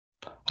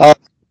Hi, I'm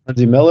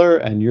Lindsay Miller,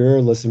 and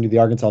you're listening to the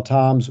Arkansas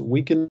Times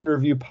Weekend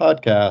Review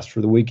podcast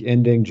for the week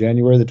ending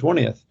January the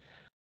 20th.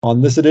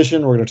 On this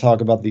edition, we're going to talk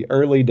about the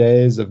early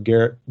days of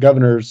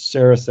Governor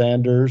Sarah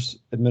Sanders'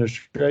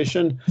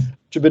 administration,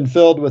 which have been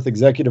filled with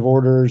executive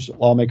orders,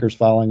 lawmakers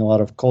filing a lot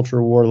of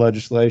culture war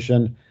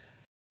legislation,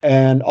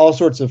 and all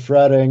sorts of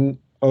fretting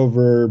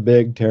over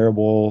big,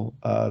 terrible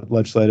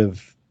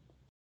legislative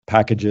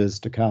packages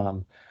to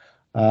come.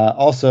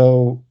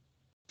 Also,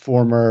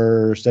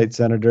 former state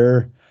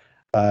senator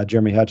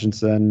Jeremy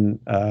Hutchinson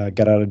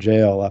got out of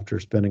jail after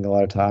spending a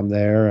lot of time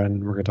there,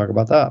 and we're going to talk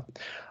about that.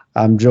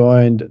 I'm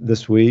joined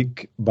this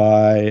week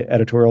by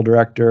editorial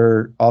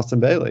director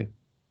Austin Bailey.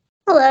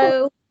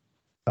 Hello.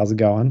 How's it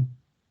going?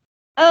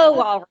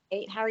 Oh, all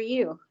right. How are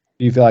you?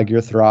 Do you feel like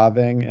you're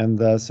thriving in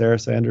the Sarah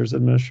Sanders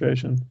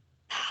administration?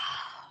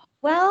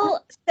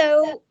 Well,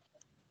 so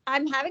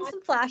I'm having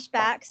some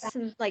flashbacks,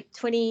 some like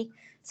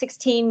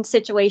 2016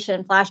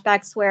 situation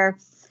flashbacks where,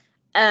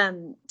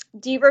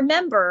 do you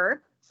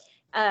remember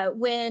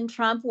when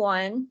Trump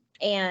won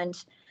and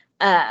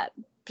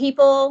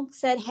people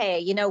said, hey,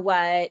 you know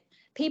what?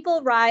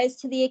 People rise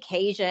to the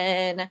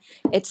occasion.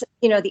 It's,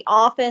 the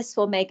office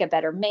will make a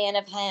better man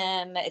of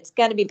him. It's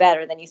going to be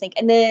better than you think.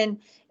 And then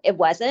it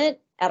wasn't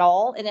at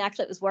all. And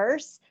actually, it was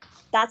worse.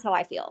 That's how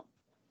I feel.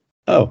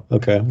 Oh,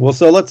 okay. Well,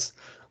 so let's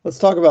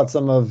talk about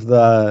some of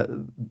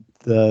the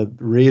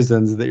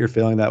reasons that you're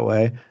feeling that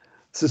way.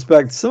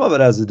 Suspect some of it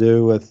has to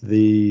do with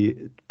the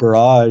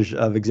barrage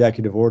of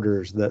executive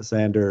orders that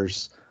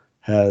Sanders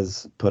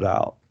has put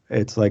out.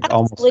 It's like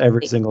almost every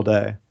Absolutely. single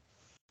day.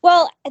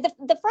 Well,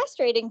 the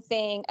frustrating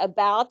thing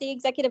about the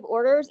executive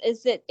orders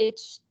is that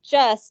it's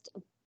just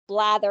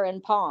blather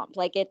and pomp.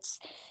 Like messaging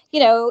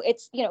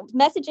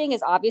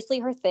is obviously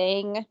her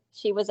thing.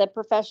 She was a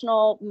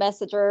professional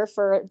messenger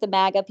for the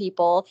MAGA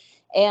people,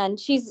 and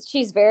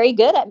she's very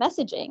good at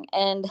messaging.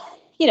 And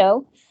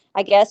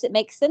I guess it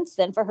makes sense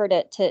then for her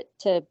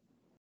to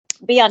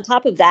be on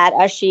top of that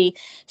as she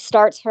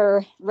starts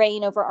her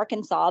reign over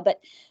Arkansas.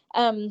 But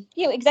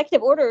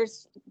executive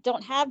orders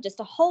don't have just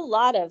a whole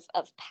lot of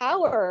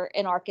power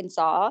in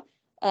Arkansas.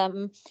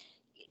 Um,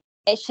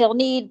 she'll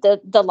need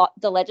the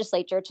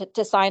legislature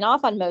to sign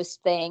off on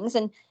most things,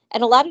 and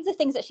a lot of the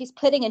things that she's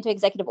putting into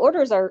executive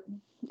orders are,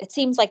 it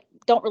seems like,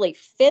 don't really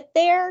fit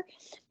there.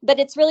 But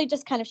it's really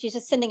just kind of, she's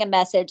just sending a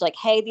message like,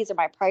 hey, these are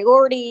my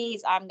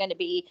priorities. I'm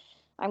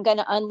going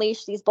to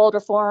unleash these bold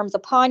reforms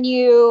upon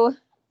you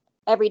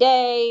every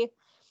day.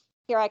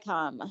 Here I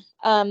come.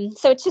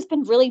 So it's just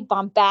been really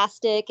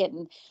bombastic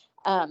and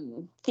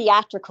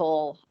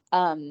theatrical,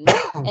 and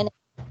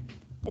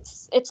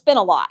it's been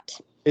a lot.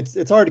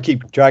 It's hard to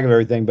keep track of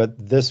everything, but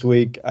this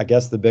week, I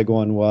guess the big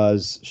one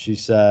was she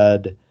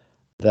said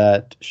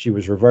that she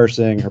was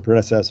reversing her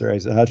predecessor,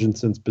 Asa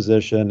Hutchinson's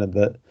position, and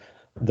that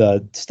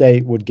the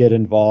state would get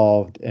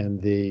involved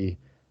in the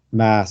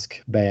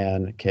mask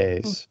ban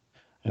case.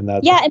 And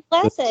that's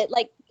Unless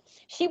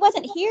she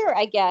wasn't here,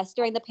 I guess,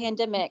 during the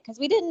pandemic, because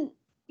we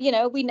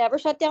never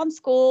shut down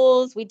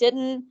schools. We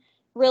didn't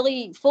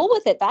really fool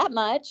with it that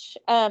much.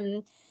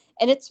 And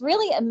it's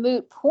really a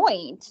moot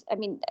point. I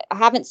mean, I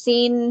haven't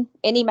seen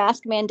any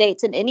mask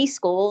mandates in any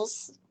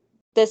schools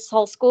this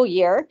whole school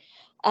year.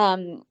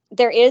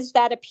 There is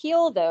that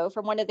appeal, though,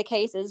 from one of the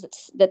cases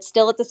that's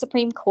still at the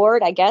Supreme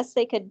Court. I guess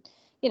they could,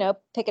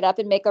 pick it up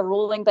and make a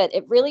ruling. But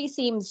it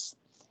seems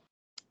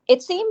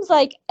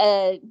like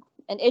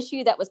an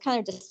issue that was kind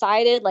of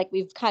decided, like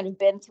we've kind of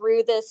been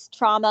through this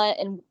trauma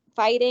and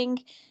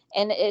fighting.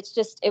 And it's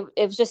just, it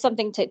was just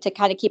something to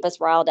kind of keep us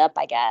riled up,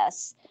 I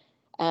guess.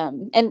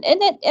 And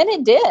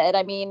it did.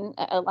 I mean,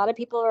 a lot of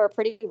people are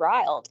pretty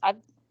riled. I'm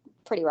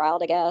pretty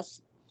riled, I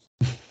guess.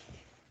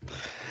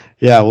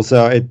 Yeah, well,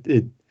 so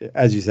it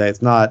as you say,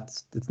 it's not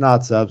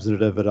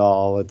substantive at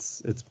all.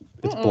 It's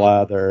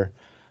blather.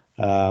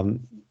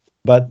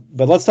 But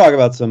let's talk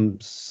about some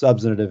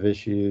substantive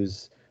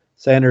issues.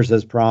 Sanders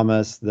has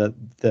promised that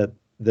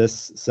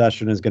this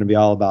session is going to be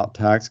all about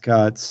tax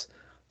cuts,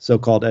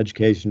 so-called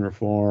education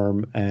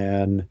reform,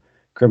 and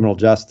criminal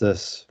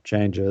justice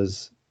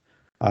changes,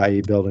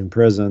 i.e., building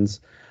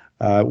prisons.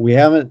 We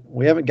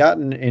haven't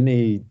gotten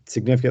any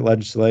significant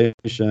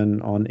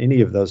legislation on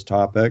any of those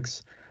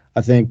topics.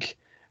 I think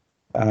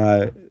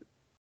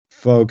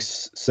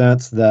folks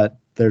sense that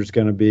there's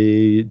going to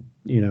be,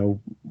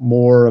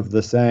 more of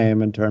the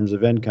same in terms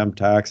of income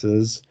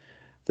taxes.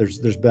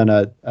 There's been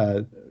a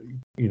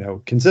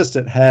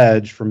consistent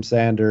hedge from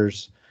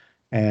Sanders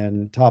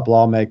and top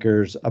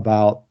lawmakers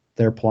about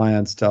their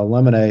plans to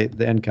eliminate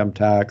the income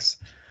tax.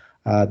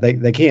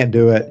 They can't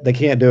do it. They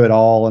can't do it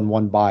all in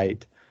one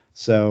bite.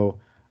 So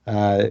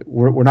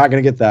we're not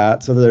going to get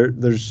that. So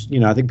there's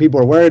I think people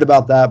are worried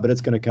about that, but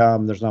it's going to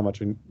come. There's not much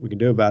we can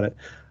do about it.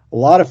 A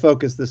lot of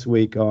focus this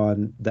week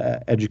on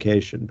the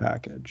education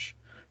package.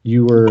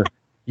 You were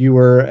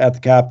at the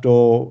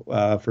Capitol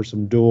for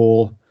some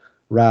dual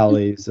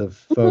rallies of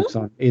folks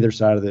on either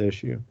side of the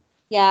issue.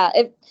 Yeah,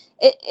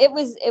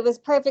 it was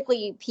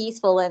perfectly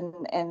peaceful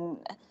and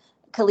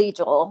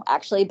collegial,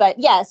 actually. But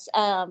yes,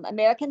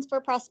 Americans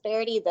for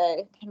Prosperity,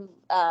 the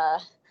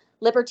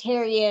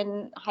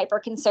libertarian,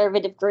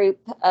 hyper-conservative group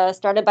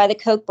started by the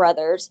Koch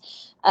brothers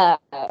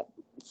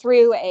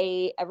through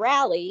a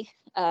rally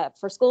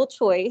for school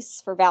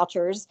choice for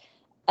vouchers.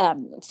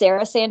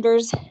 Sarah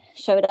Sanders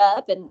showed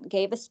up and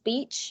gave a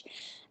speech.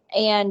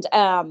 And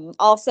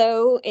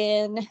also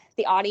in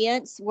the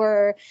audience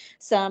were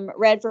some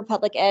Red for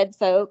Public Ed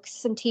folks,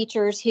 some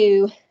teachers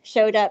who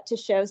showed up to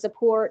show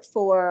support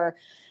for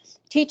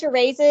teacher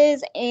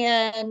raises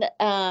and,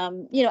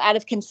 out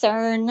of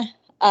concern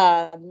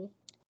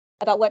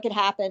about what could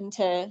happen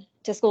to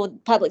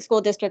public school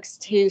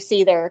districts who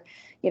see their,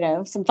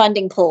 some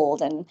funding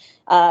pulled and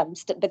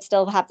but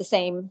still have the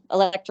same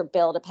electric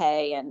bill to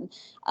pay and,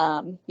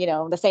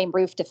 the same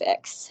roof to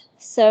fix.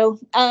 So,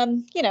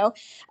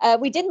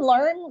 we didn't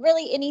learn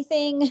really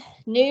anything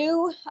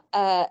new.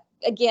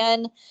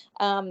 Again,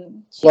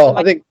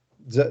 I think,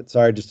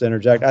 sorry, just to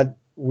interject.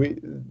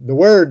 The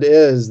word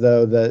is,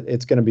 though, that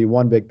it's going to be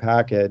one big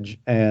package,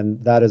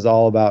 and that is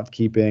all about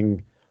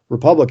keeping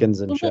Republicans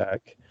in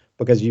check,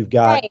 because you've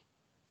got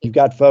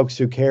folks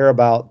who care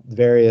about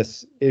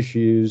various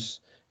issues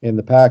in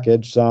the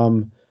package,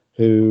 some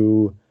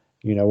who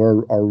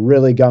are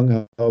really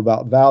gung-ho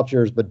about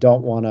vouchers but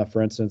don't want to,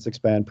 for instance,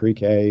 expand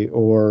pre-K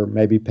or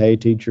maybe pay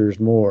teachers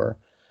more.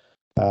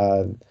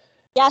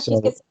 Teachers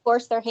get to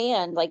force their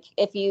hand. Like,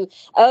 if you're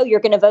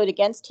going to vote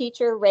against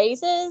teacher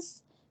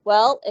raises,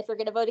 well, if you're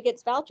going to vote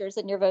against vouchers,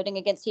 then you're voting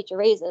against teacher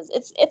raises.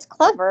 It's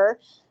clever.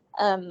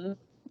 I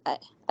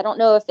don't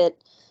know if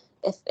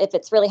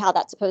it's really how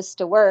that's supposed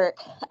to work.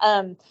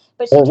 But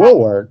will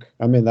work.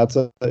 I mean, it's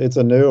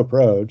a new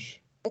approach.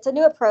 It's a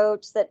new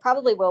approach that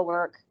probably will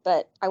work,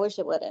 but I wish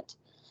it wouldn't.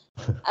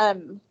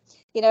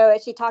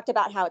 She talked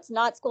about how it's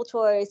not school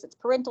choice, it's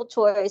parental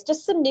choice,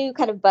 just some new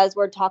kind of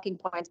buzzword talking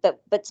points,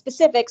 but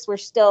specifics we're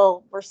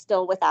still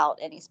without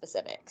any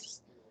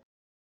specifics.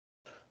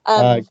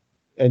 And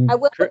I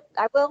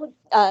will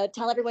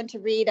tell everyone to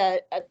read a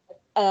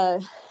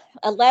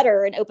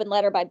letter, an open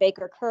letter by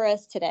Baker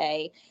Kurris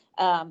today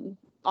on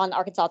the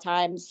Arkansas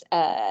Times,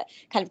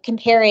 kind of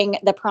comparing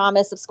the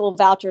promise of school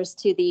vouchers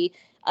to the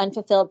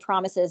unfulfilled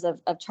promises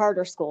of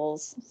charter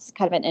schools. It's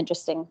kind of an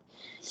interesting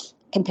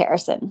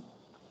comparison.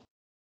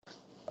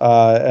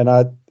 And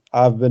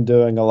I've been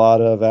doing a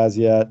lot of as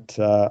yet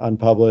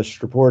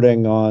unpublished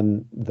reporting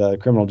on the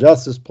criminal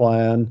justice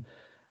plan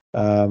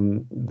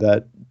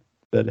that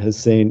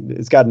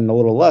it's gotten a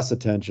little less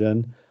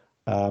attention,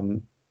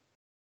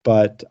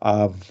 but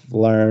I've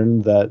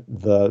learned that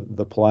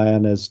the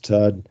plan is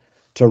to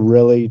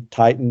really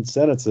tighten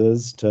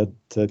sentences to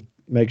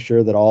make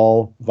sure that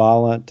all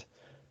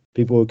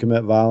people who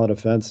commit violent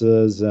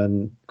offenses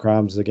and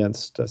crimes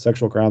against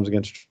sexual crimes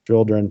against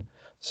children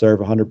serve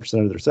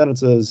 100% of their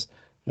sentences,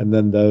 and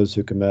then those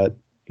who commit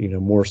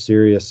more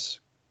serious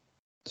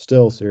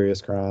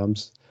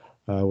crimes,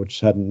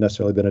 which hadn't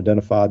necessarily been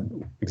identified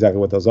exactly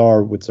what those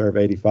are, would serve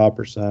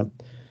 85%.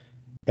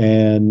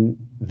 And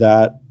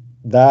that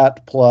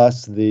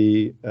plus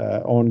the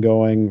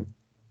ongoing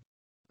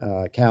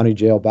county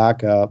jail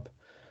backup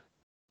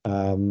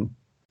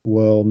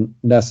will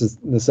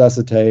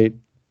necessitate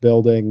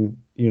building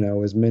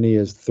as many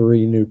as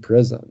 3 new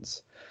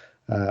prisons,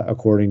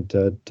 according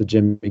to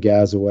Jimmy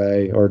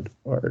Gazaway, or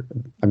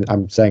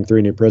I'm saying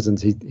 3 new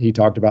prisons. He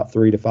talked about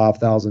 3,000 to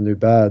 5,000 new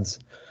beds,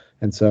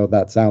 and so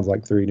that sounds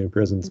like 3 new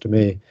prisons to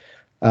me.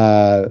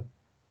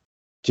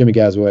 Jimmy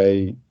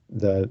Gazaway,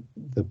 the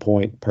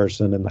point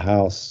person in the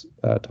House,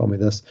 told me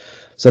this.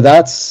 So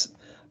that's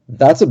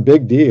a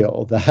big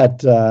deal.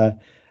 That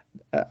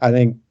I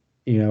think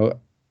you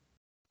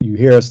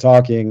hear us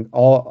talking.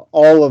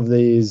 All of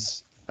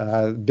these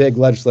big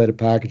legislative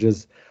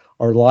packages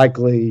are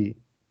likely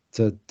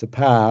to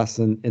pass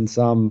in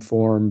some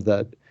form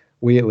that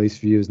we at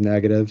least view as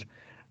negative.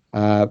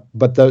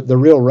 But the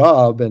real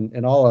rub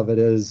in all of it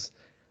is,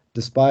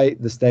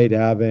 despite the state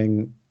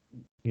having,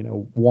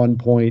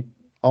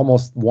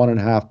 almost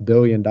 $1.5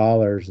 billion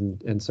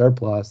in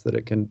surplus that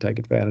it can take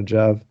advantage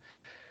of,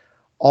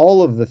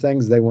 all of the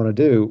things they want to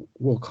do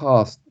will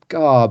cost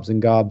gobs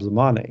and gobs of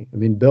money. I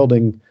mean,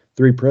 building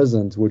 3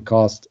 prisons would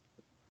cost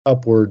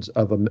upwards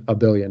of $1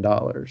 billion,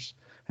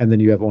 and then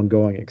you have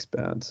ongoing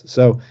expense.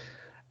 So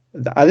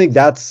I think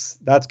that's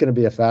going to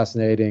be a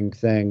fascinating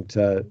thing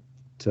to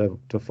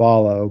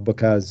follow,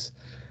 because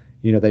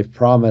they've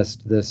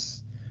promised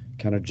this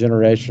kind of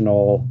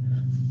generational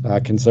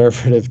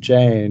conservative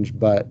change,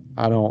 but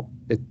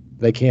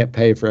they can't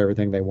pay for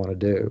everything they want to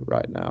do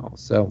right now.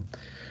 So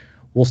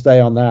we'll stay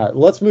on that.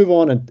 Let's move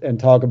on and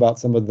talk about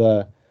some of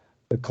the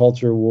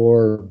culture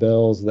war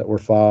bills that were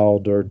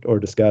filed or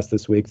discussed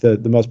this week. The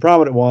most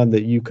prominent one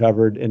that you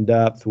covered in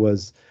depth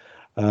was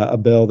a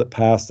bill that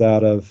passed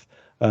out of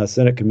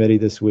Senate committee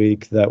this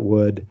week that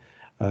would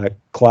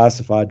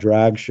classify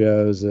drag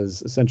shows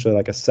as essentially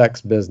like a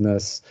sex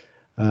business,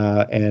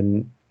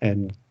 and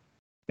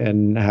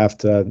have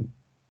to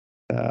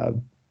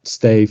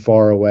stay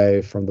far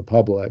away from the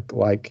public,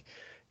 like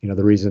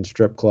the reason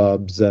strip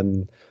clubs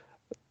and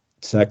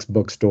sex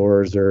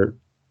bookstores are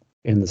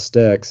in the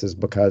sticks is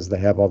because they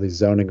have all these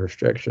zoning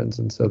restrictions,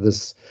 and so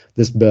this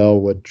bill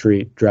would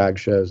treat drag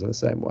shows in the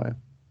same way.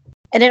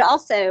 And it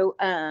also,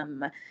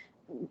 and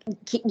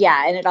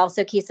it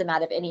also keeps them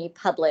out of any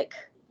public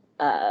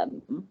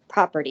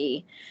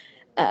property.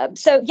 I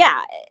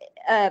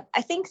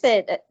think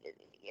that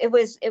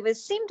it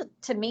seemed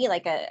to me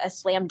like a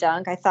slam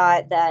dunk. I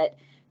thought that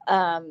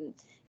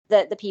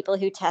the people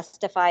who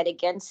testified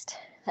against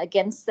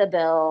the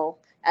bill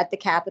at the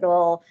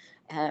Capitol,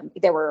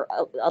 there were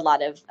a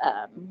lot of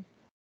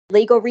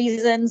legal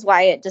reasons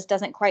why it just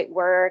doesn't quite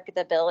work.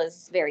 The bill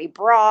is very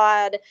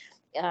broad.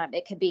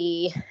 It could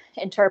be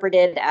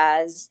interpreted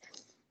as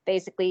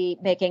basically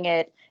making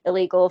it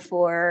illegal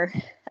for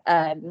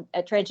a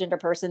transgender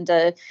person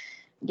to,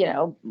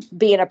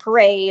 be in a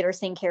parade or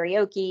sing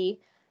karaoke.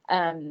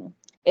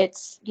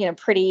 It's,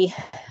 pretty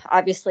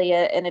obviously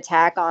an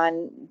attack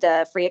on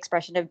the free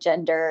expression of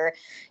gender.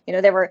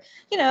 There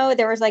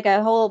was like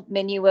a whole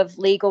menu of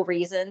legal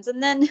reasons.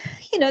 And then,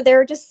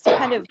 they're just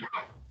kind of,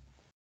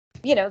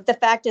 the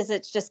fact is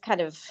it's just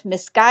kind of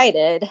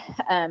misguided.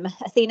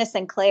 Athena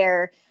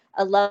Sinclair,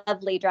 a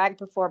lovely drag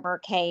performer,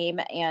 came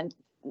and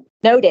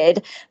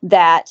noted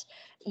that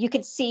you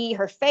could see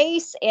her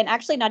face and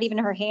actually not even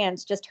her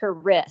hands, just her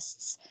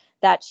wrists,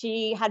 that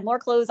she had more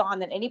clothes on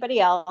than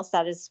anybody else.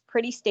 That is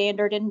pretty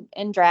standard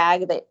in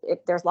drag, that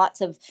there's lots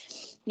of,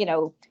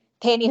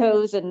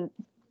 pantyhose and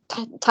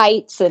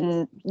tights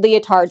and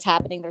leotards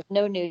happening. There's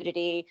no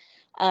nudity.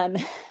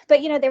 But,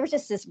 there was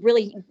just this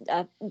really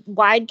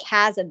wide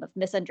chasm of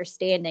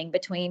misunderstanding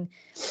between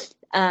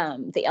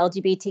the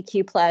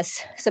LGBTQ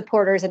plus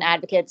supporters and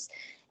advocates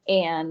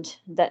and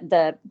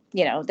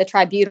the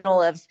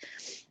tribunal of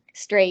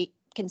straight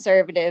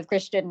conservative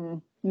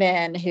Christian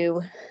men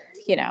who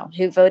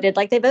voted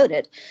like they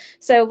voted.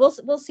 So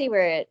we'll see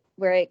where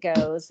it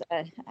goes.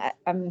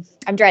 I'm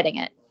dreading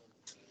it.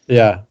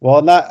 Yeah,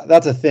 well,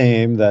 that's a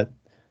theme that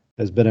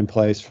has been in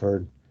place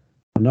for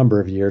a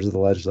number of years of the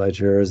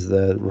legislature. As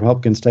the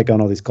Republicans take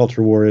on all these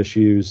culture war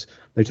issues,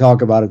 they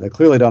talk about it. They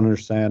clearly don't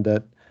understand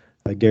it.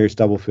 Gary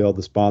Stubblefield,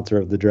 the sponsor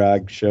of the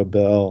drag show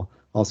bill,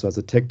 also has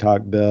a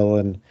TikTok bill,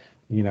 and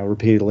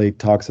repeatedly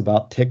talks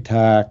about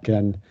TikTok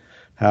and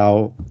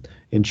how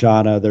in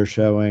China they're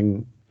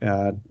showing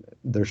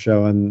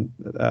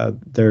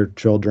their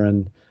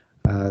children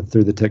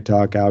through the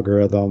TikTok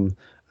algorithm,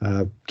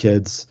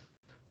 kids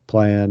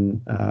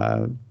playing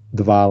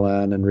the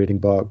violin and reading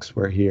books,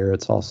 where here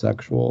it's all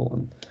sexual.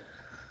 And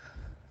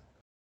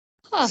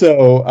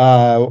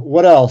so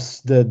what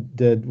else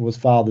was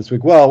filed this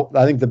week? Well,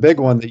 I think the big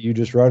one that you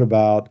just wrote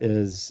about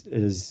is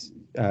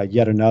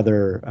yet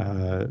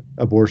another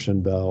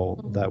abortion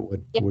bill that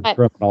would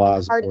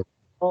criminalize abortion.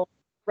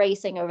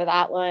 Racing over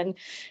that one.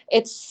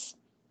 It's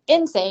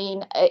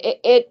insane.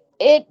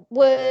 It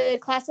would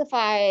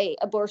classify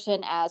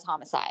abortion as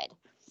homicide.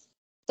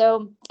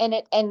 So,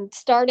 and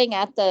starting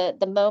at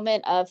the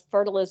moment of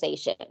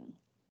fertilization.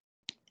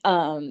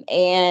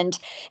 And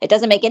it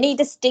doesn't make any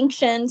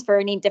distinctions for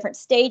any different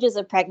stages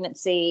of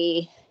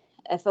pregnancy.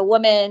 If a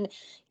woman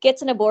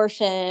gets an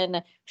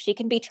abortion, she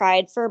can be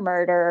tried for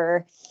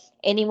murder.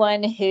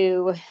 Anyone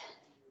who,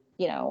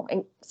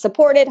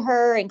 supported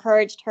her,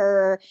 encouraged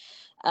her,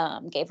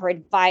 gave her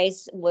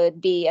advice would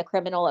be a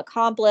criminal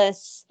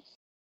accomplice.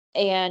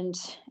 And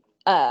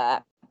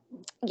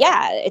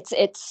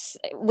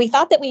we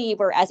thought that we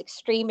were as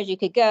extreme as you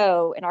could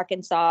go in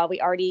Arkansas. We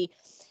already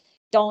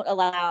don't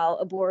allow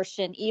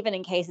abortion, even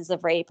in cases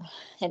of rape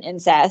and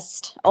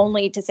incest,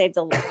 only to save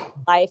the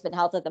life and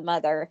health of the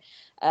mother.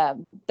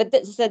 But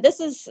this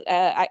is,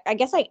 I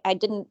guess I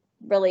didn't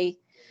really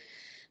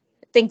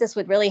think this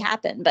would really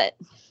happen, but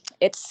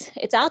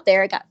it's out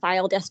there. It got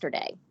filed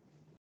yesterday.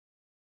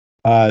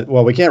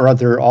 Well, we can't run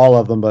through all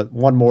of them, but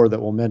one more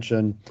that we'll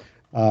mention.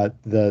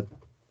 The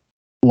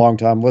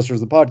longtime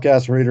listeners of the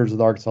podcast and readers of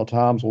the Arkansas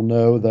Times will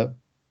know that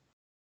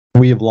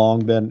we have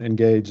long been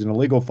engaged in a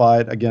legal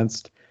fight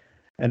against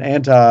an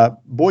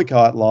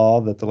anti-boycott law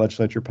that the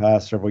legislature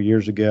passed several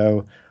years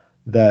ago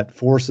that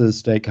forces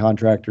state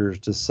contractors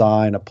to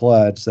sign a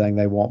pledge saying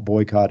they won't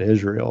boycott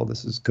Israel.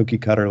 This is cookie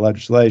cutter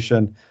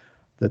legislation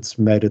that's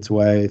made its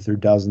way through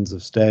dozens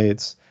of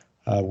states.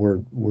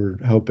 We're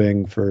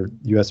hoping for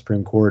U.S.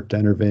 Supreme Court to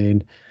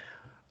intervene.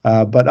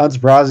 But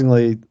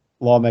unsurprisingly,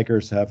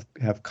 lawmakers have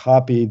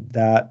copied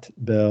that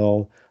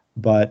bill,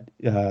 but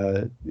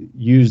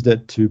used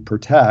it to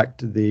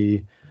protect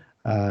the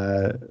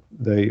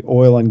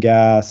oil and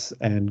gas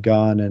and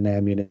gun and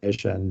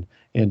ammunition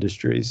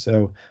industries.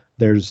 So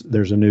there's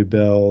a new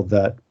bill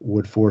that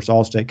would force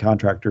all state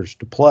contractors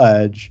to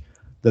pledge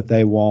that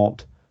they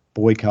won't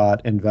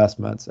boycott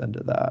investments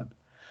into that,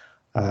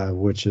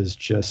 which is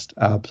just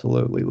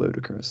absolutely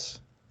ludicrous.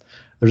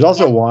 There's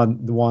also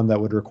one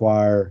that would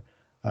require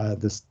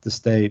the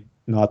state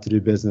not to do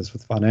business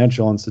with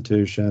financial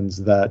institutions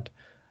that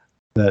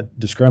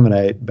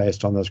discriminate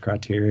based on those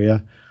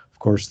criteria. Of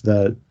course,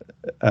 the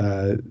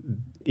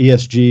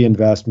ESG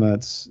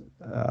investments,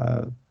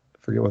 I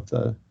forget what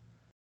the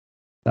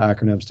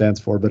acronym stands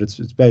for, but it's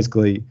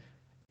basically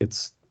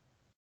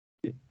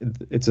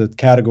it's a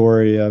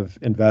category of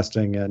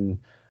investing in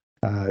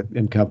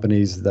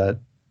companies that,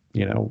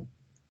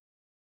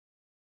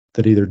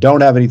 that either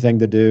don't have anything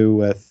to do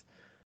with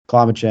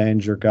climate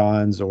change or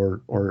guns,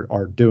 or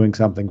are doing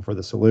something for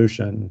the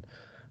solution,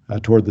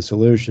 toward the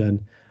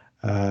solution.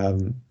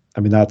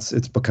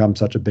 It's become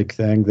such a big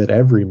thing that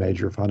every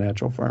major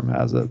financial firm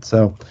has it.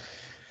 So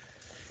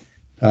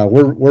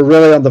we're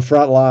really on the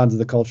front lines of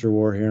the culture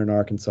war here in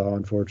Arkansas,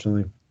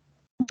 unfortunately.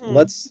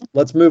 Mm-hmm.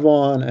 Let's move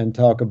on and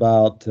talk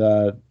about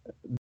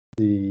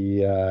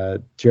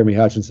the Jeremy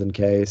Hutchinson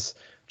case,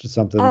 which is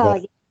something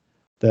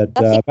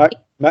that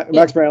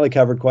Max Brantley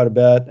covered quite a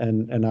bit,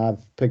 and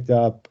I've picked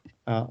up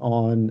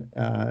on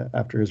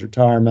after his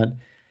retirement.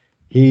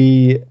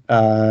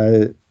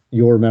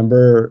 You'll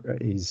remember,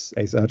 he's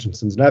Asa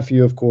Hutchinson's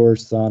nephew, of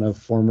course, son of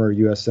former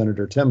U.S.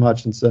 Senator Tim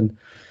Hutchinson.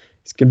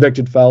 He's a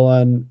convicted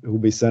felon who will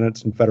be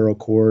sentenced in federal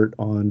court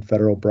on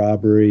federal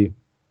bribery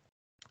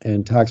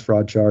and tax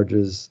fraud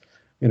charges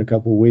in a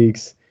couple of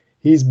weeks.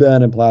 He's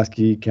been in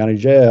Pulaski County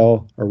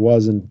Jail, or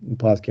was in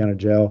Pulaski County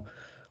Jail,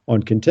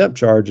 on contempt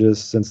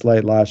charges since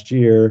late last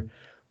year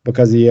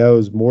because he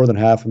owes more than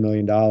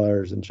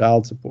 $500,000 in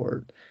child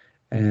support.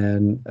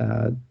 And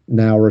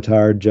now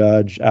retired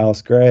Judge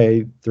Alice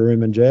Gray threw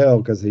him in jail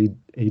because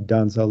he'd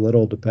done so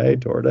little to pay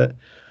toward it.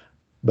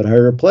 But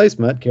her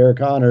replacement, Kara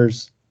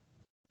Connors,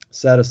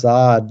 set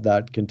aside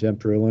that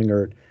contempt ruling,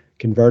 or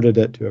converted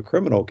it to a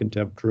criminal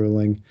contempt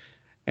ruling,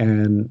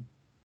 and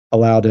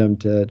allowed him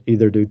to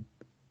either do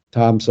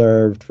time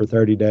served for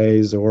 30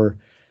 days or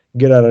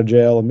get out of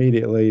jail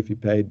immediately if he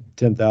paid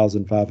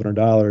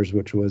 $10,500,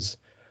 which was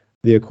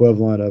the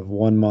equivalent of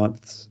 1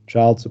 month's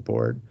child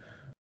support.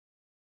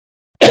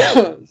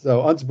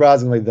 So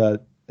unsurprisingly,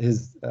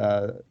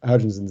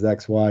 Hutchinson's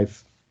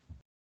ex-wife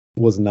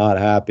was not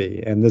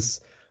happy, and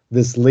this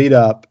lead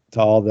up to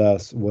all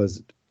this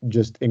was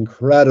just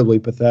incredibly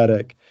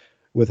pathetic,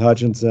 with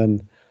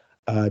Hutchinson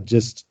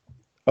just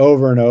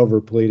over and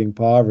over pleading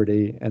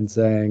poverty and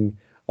saying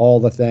all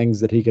the things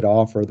that he could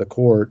offer the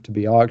court to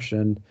be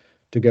auctioned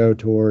to go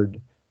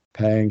toward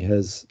paying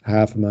his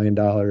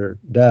 $500,000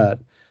 debt.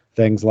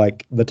 Things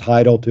like the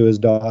title to his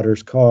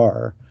daughter's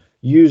car,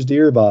 used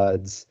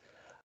earbuds.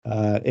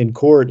 In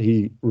court,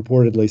 he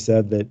reportedly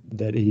said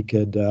that he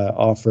could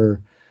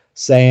offer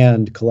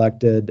sand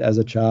collected as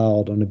a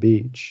child on a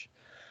beach.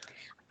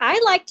 I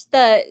liked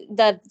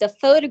the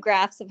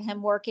photographs of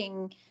him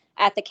working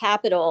at the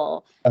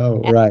Capitol. Oh,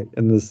 right,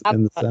 in the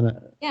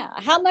Senate. Yeah,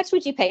 how much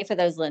would you pay for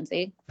those,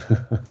 Lindsay?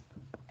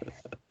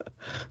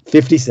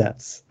 50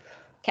 cents.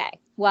 Okay.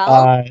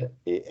 Well,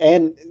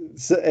 and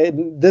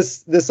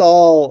this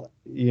all,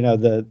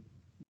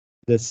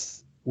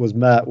 this was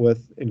met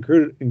with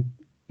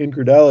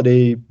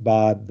incredulity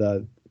by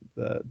the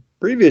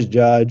previous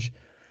judge.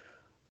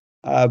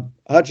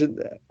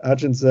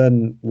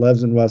 Hutchinson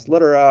lives in West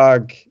Little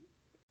Rock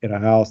in a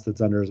house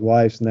that's under his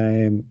wife's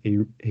name.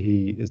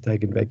 He is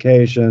taking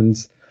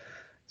vacations.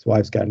 His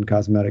wife's gotten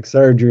cosmetic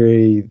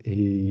surgery.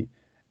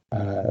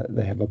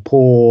 They have a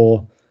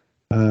pool.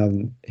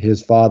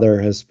 His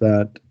father has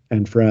spent,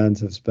 and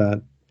friends have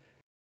spent,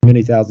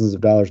 many thousands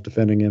of dollars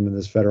defending him in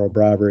this federal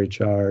bribery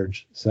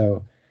charge.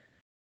 So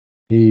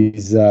he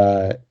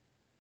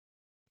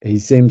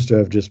seems to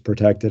have just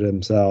protected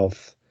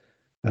himself,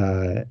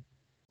 and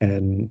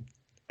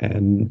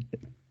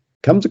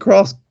comes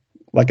across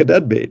like a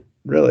deadbeat,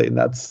 really. And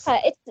that's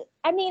to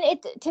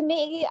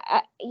me,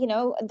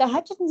 the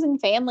Hutchinson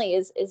family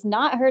is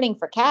not hurting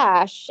for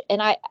cash.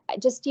 And I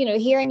just,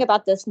 hearing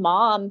about this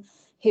mom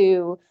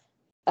who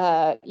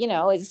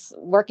is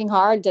working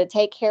hard to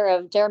take care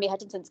of Jeremy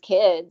Hutchinson's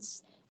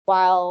kids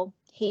while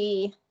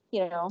he,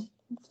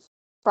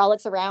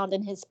 frolics around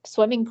in his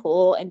swimming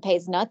pool and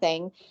pays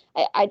nothing.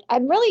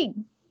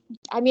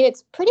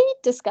 It's pretty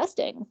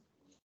disgusting.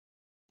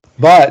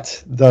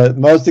 But the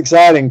most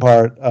exciting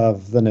part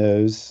of the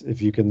news,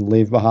 if you can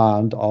leave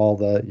behind all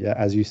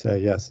as you say,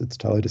 yes, it's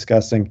totally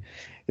disgusting,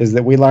 is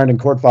that we learned in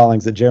court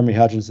filings that Jeremy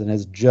Hutchinson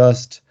has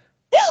just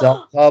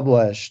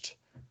self-published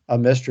a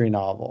mystery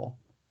novel.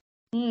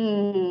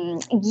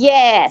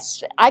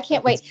 Yes, I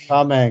can't wait. It's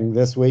coming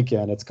this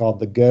weekend. It's called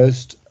The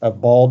Ghost of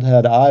Bald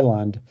Head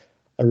Island.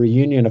 A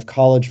reunion of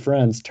college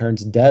friends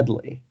turns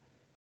deadly.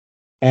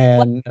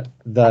 And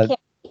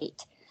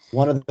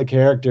one of the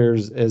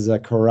characters is a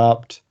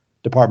corrupt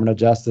Department of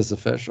Justice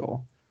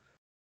official.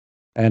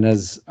 And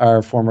as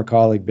our former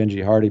colleague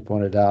Benji Hardy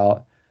pointed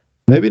out,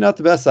 maybe not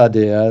the best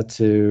idea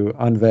to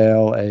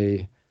unveil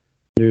a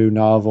new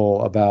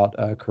novel about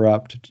a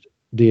corrupt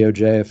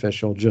DOJ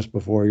official just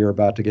before you're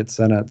about to get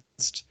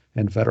sentenced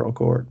in federal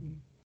court.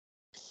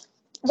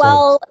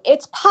 Well,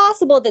 it's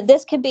possible that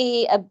this could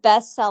be a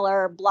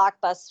bestseller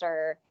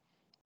blockbuster,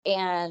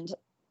 and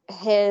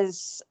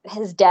his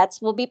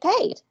debts will be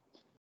paid.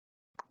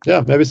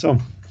 Yeah, maybe so.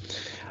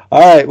 All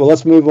right, well,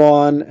 let's move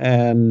on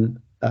and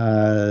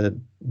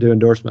do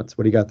endorsements.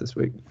 What do you got this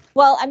week?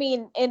 Well,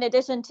 in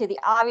addition to the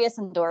obvious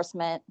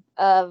endorsement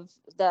of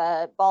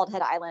the Bald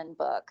Head Island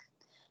book.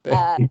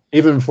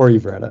 Even before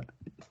you've read it.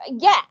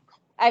 Yeah.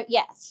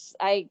 Yes,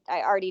 I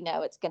already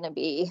know it's going to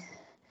be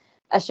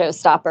a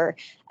showstopper.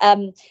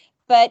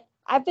 But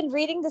I've been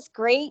reading this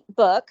great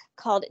book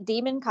called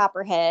Demon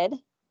Copperhead.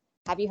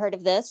 Have you heard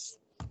of this?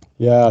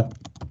 Yeah,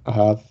 I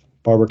have.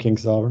 Barbara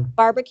Kingsolver.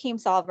 Barbara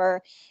Kingsolver,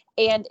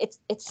 and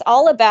it's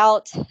all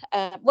about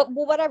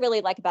what I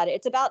really like about it.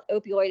 It's about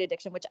opioid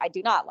addiction, which I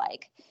do not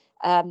like,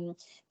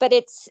 but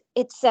it's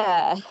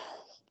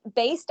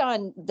based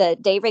on the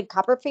David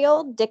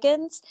Copperfield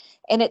Dickens,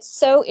 and it's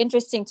so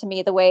interesting to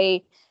me the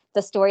way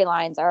the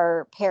storylines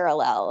are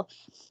parallel.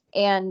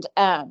 And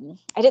I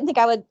didn't think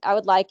I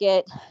would like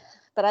it,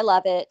 but I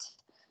love it.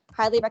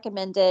 Highly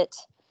recommend it.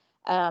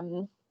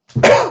 Um,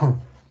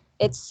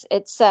 it's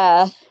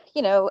a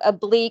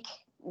bleak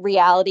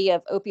reality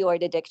of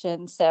opioid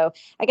addiction. So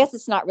I guess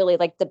it's not really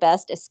like the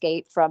best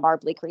escape from our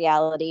bleak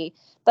reality,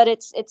 but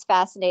it's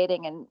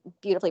fascinating and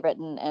beautifully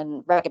written,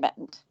 and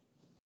recommend.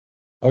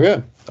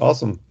 Okay,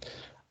 awesome.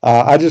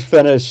 I just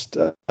finished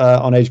on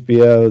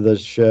HBO the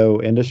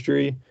show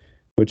Industry,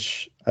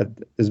 which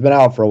has been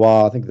out for a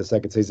while. I think the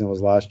second season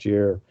was last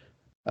year.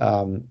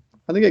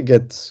 I think it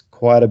gets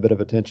quite a bit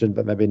of attention,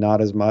 but maybe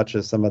not as much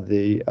as some of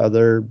the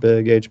other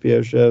big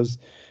HBO shows.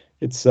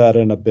 It's set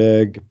in a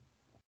big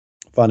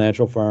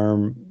financial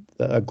firm,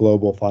 a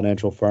global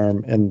financial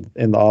firm, in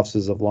the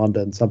offices of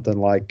London, something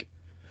like,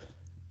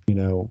 I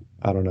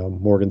don't know,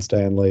 Morgan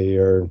Stanley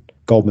or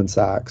Goldman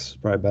Sachs,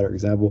 probably a better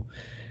example,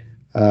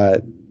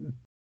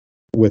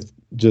 with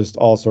just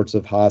all sorts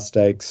of high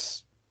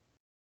stakes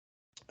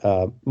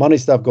money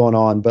stuff going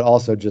on, but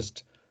also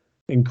just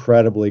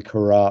incredibly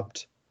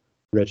corrupt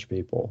rich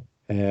people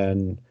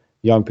and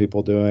young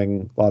people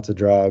doing lots of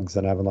drugs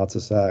and having lots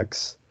of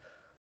sex.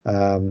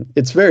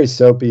 It's very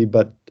soapy,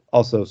 but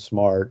also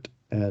smart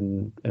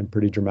and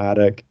pretty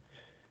dramatic.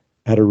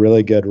 Had a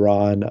really good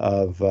run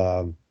of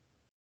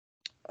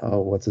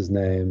what's his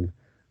name,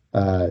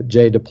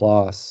 Jay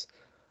Duplass,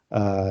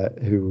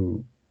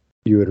 who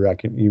you would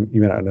you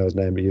may not know his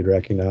name, but you'd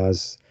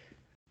recognize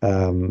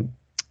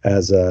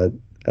as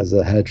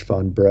a hedge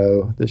fund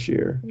bro this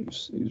year.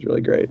 He's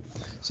really great.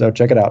 So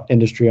check it out,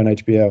 Industry on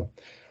HBO.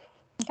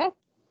 Okay.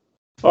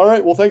 All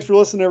right. Well, thanks for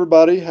listening,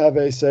 everybody. Have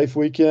a safe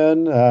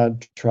weekend.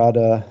 Try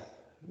to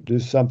do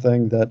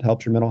something that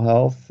helps your mental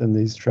health in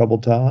these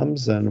troubled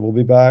times, and we'll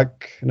be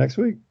back next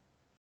week.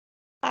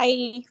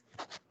 Bye.